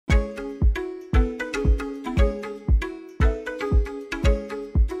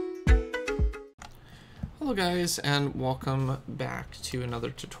Hello guys, and welcome back to another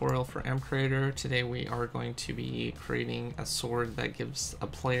tutorial for MCreator. Today we are going to be creating a sword that gives a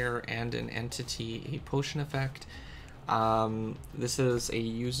player and an entity a potion effect. This is a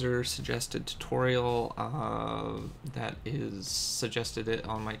user suggested tutorial that is suggested it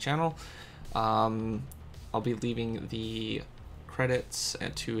on my channel. I'll be leaving the credits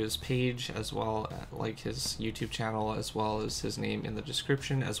to his page, as well like his YouTube channel, as well as his name in the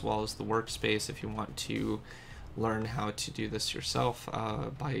description, as well as the workspace if you want to learn how to do this yourself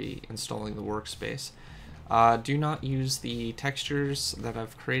by installing the workspace. Do not use the textures that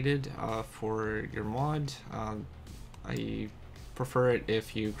I've created for your mod. I prefer it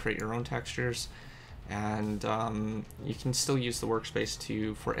if you create your own textures, and you can still use the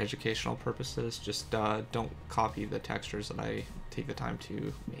workspace for educational purposes. Just don't copy the textures that I take the time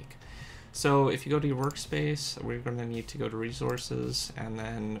to make. So if you go to your workspace, we're going to need to go to resources, and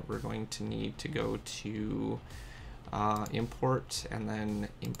then we're going to need to go to import, and then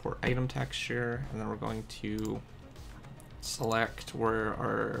import item texture, and then we're going to select where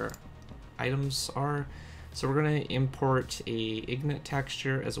our items are. So we're going to import a ignite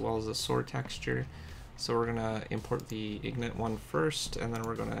texture as well as a sword texture. So we're going to import the ignite one first, and then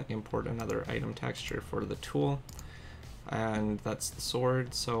we're going to import another item texture for the tool, and that's the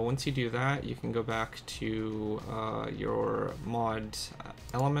sword. So once you do that, you can go back to your mod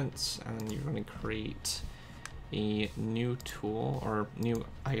elements, and then you're going to create a new tool or new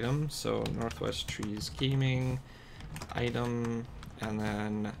item. So NorthWestTrees gaming item, and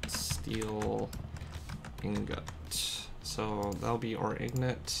then steel ingot. So that'll be our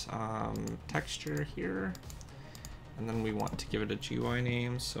ignite texture here, and then we want to give it a GUI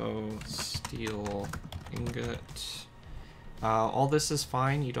name, so steel ingot. All this is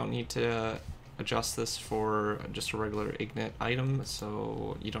fine. You don't need to adjust this for just a regular ignite item,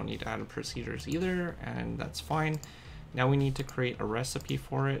 so you don't need to add procedures either, and that's fine. Now we need to create a recipe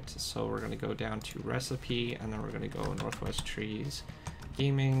for it, so we're going to go down to recipe, and then we're going to go NorthWestTrees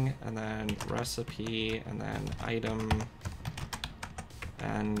gaming, and then recipe, and then item,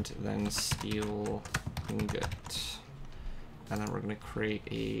 and then steel ingot. And then we're going to create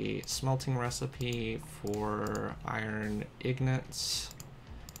a smelting recipe for iron ignites,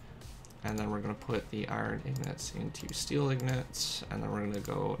 and then we're going to put the iron ignites into steel ignites, and then we're going to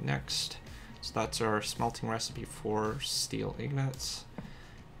go next. So that's our smelting recipe for steel ignites.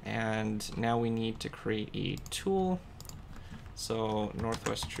 And now we need to create a tool. So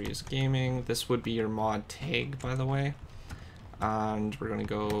NorthWestTrees gaming, this would be your mod tag, by the way. And we're going to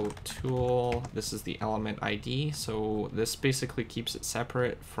go tool, this is the element ID, so this basically keeps it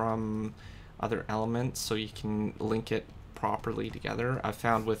separate from other elements so you can link it properly together. I've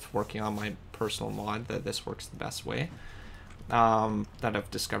found with working on my personal mod that this works the best way, that I've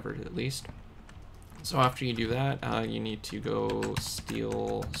discovered at least. So after you do that, you need to go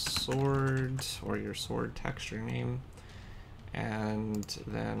steel sword, or your sword texture name, and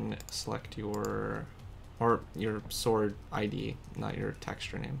then select your sword ID, not your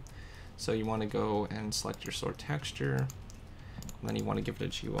texture name. So you want to go and select your sword texture, and then you want to give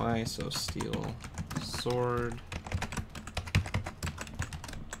it a GUI, so steel sword,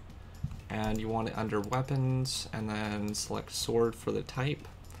 and you want it under weapons, and then select sword for the type.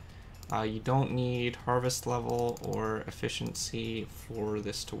 You don't need harvest level or efficiency for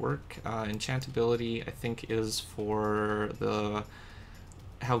this to work. Enchantability, I think, is for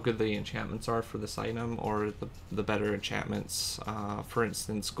how good the enchantments are for this item, or the better enchantments. For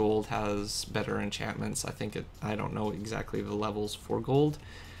instance, gold has better enchantments. I don't know exactly the levels for gold,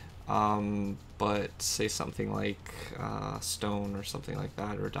 but say something like stone or something like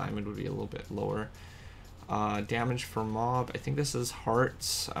that, or diamond would be a little bit lower. Damage for mob, I think this is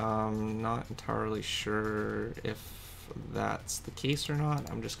hearts. Not entirely sure if that's the case or not.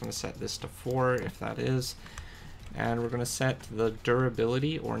 I'm just going to set this to 4 if that is. And we're going to set the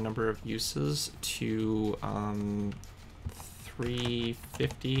durability or number of uses to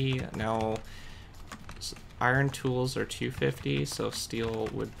 350. Now, iron tools are 250, so steel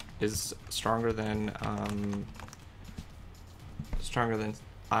is stronger than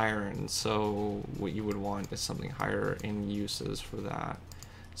iron. So what you would want is something higher in uses for that.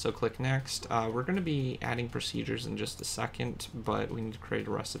 So click next. We're going to be adding procedures in just a second, but we need to create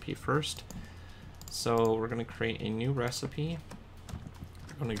a recipe first. So we're going to create a new recipe.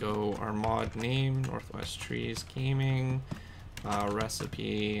 We're going to go our mod name, NorthWestTrees gaming,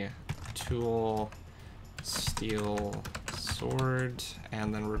 recipe, tool, steel sword,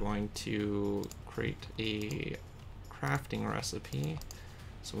 and then we're going to create a crafting recipe.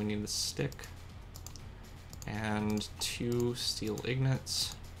 So we need the stick and 2 steel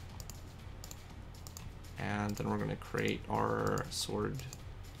ignites, and then we're going to create our sword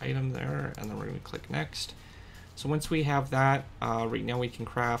item there, and then we're going to click next. So once we have that, right now we can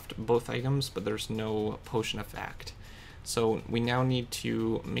craft both items, but there's no potion effect. So we now need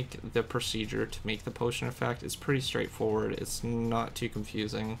to make the procedure to make the potion effect. It's pretty straightforward. It's not too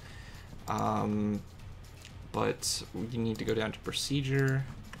confusing. But you need to go down to procedure,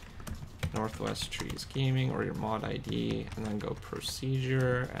 NorthWestTrees Gaming, or your mod ID, and then go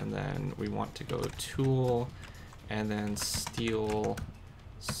procedure, and then we want to go tool, and then steel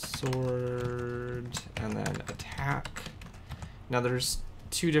sword, and then attack. Now there's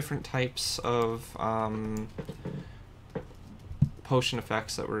two different types of potion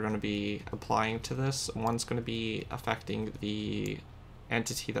effects that we're going to be applying to this. One's going to be affecting the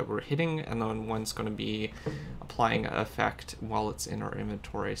entity that we're hitting, and then one's going to be applying an effect while it's in our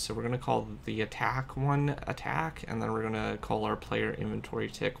inventory. So we're going to call the attack one attack, and then we're going to call our player inventory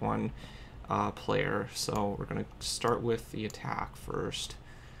tick one player. So we're going to start with the attack first.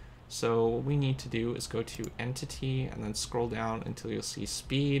 So what we need to do is go to entity and then scroll down until you'll see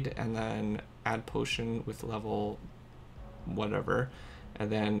speed, and then add potion with level whatever, and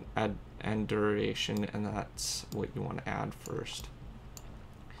then add and duration, and that's what you want to add first.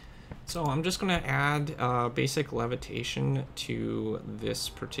 So I'm just going to add basic levitation to this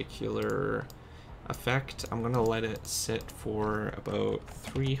particular effect. I'm going to let it sit for about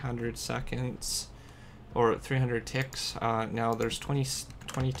 300 seconds, or 300 ticks. Now there's 20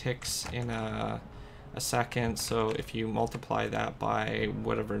 ticks in a second, so if you multiply that by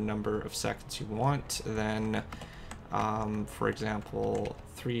whatever number of seconds you want, then for example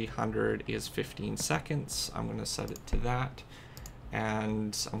 300 is 15 seconds. I'm going to set it to that,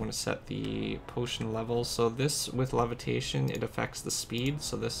 and I'm going to set the potion level. So this, with levitation, it affects the speed,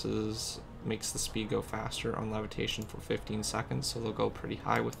 so this makes the speed go faster on levitation for 15 seconds, so they'll go pretty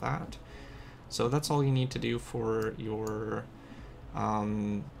high with that. So that's all you need to do for your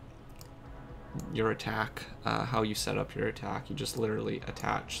attack, how you set up your attack. You just literally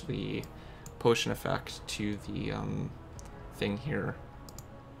attach the potion effect to the thing here.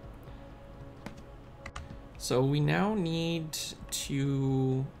 So we now need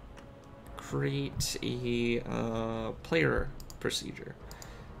to create a player procedure.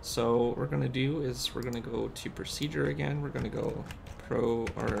 So what we're going to do is we're going to go to procedure again. We're going to go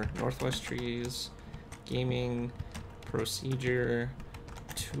NorthWestTrees Gaming, procedure,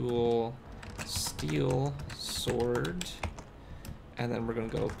 tool, steel sword, and then we're going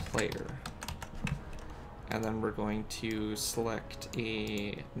to go player. And then we're going to select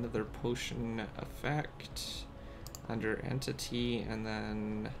another potion effect under entity, and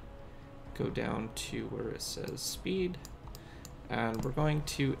then go down to where it says speed, and we're going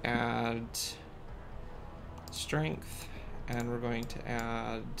to add strength, and we're going to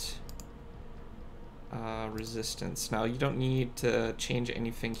add resistance. Now you don't need to change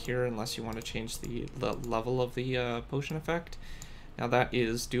anything here unless you want to change the level of the potion effect. Now that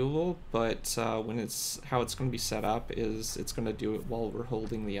is doable, but how it's going to be set up is it's going to do it while we're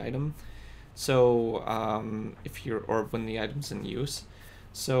holding the item. So when the item's in use.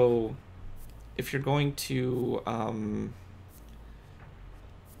 So if you're going to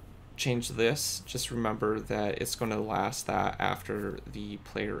change this, just remember that it's going to last that after the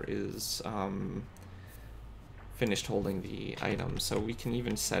player is finished holding the item. So we can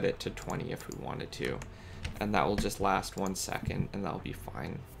even set it to 20 if we wanted to, and that will just last 1 second, and that'll be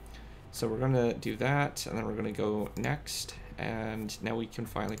fine. So we're going to do that, and then we're going to go next, and now we can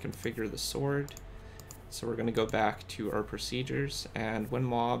finally configure the sword. So we're going to go back to our procedures, and when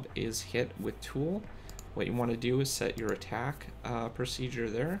mob is hit with tool, what you want to do is set your attack procedure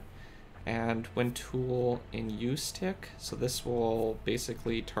there, and when tool in use tick, so this will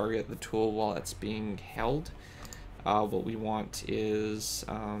basically target the tool while it's being held. What we want is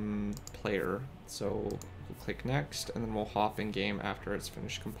player, so we'll click next, and then we'll hop in game after it's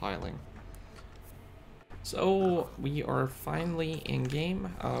finished compiling. So we are finally in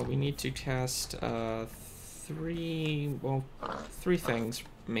game. We need to test three things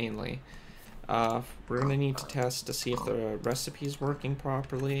mainly. We're going to need to test to see if the recipe is working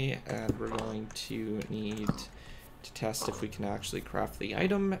properly, and we're going to need to test if we can actually craft the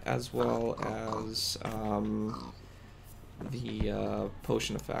item, as well as the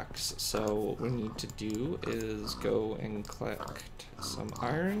potion effects. So what we need to do is go and collect some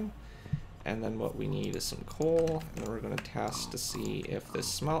iron, and then what we need is some coal, and then we're going to test to see if this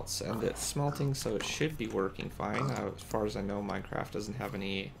smelts, and it's smelting, so it should be working fine. As far as I know, Minecraft doesn't have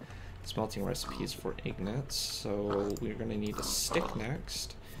any smelting recipes for ignites, so we're going to need a stick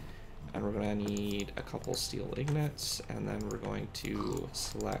next, and we're going to need a couple steel ignites, and then we're going to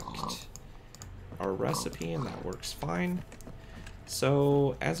select our recipe, and that works fine.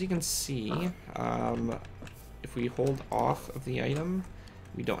 So as you can see, if we hold off of the item,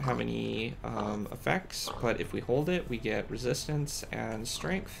 we don't have any effects, but if we hold it, we get resistance and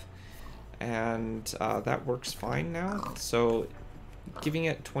strength, and that works fine now. So giving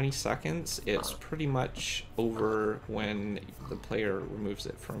it 20 seconds, it's pretty much over when the player removes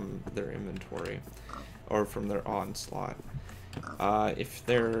it from their inventory or from their onslaught. If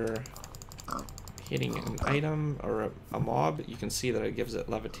they're hitting an item or a mob, you can see that it gives it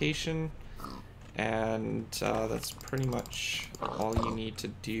levitation, and that's pretty much all you need to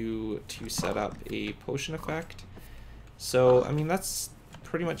do to set up a potion effect. So I mean, that's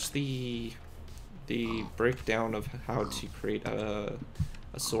pretty much the breakdown of how to create a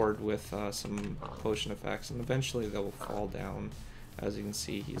sword with some potion effects, and eventually they'll fall down. As you can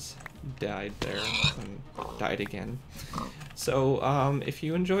see, he's died there and died again. So if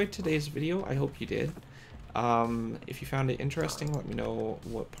you enjoyed today's video, I hope you did. If you found it interesting, let me know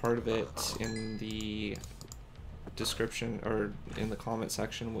what part of it in the description or in the comment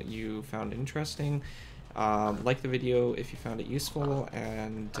section what you found interesting. Like the video if you found it useful,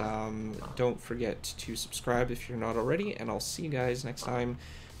 and don't forget to subscribe if you're not already, and I'll see you guys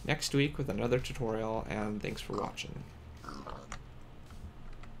next week with another tutorial, and thanks for watching.